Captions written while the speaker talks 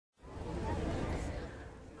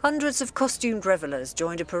Hundreds of costumed revelers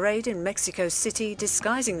joined a parade in Mexico City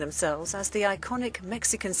disguising themselves as the iconic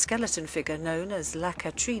Mexican skeleton figure known as La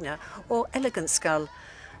Catrina or Elegant Skull.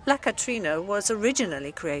 La Catrina was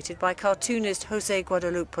originally created by cartoonist Jose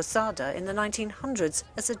Guadalupe Posada in the 1900s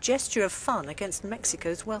as a gesture of fun against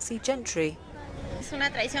Mexico's wealthy gentry.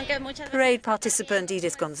 Parade participant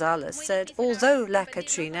Edith Gonzalez said although La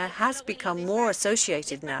Catrina has become more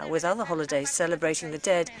associated now with other holidays celebrating the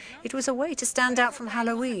dead, it was a way to stand out from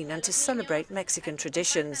Halloween and to celebrate Mexican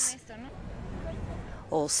traditions.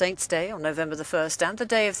 All Saints' Day on November the 1st and the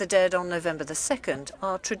Day of the Dead on November the 2nd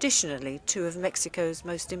are traditionally two of Mexico's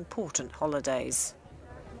most important holidays.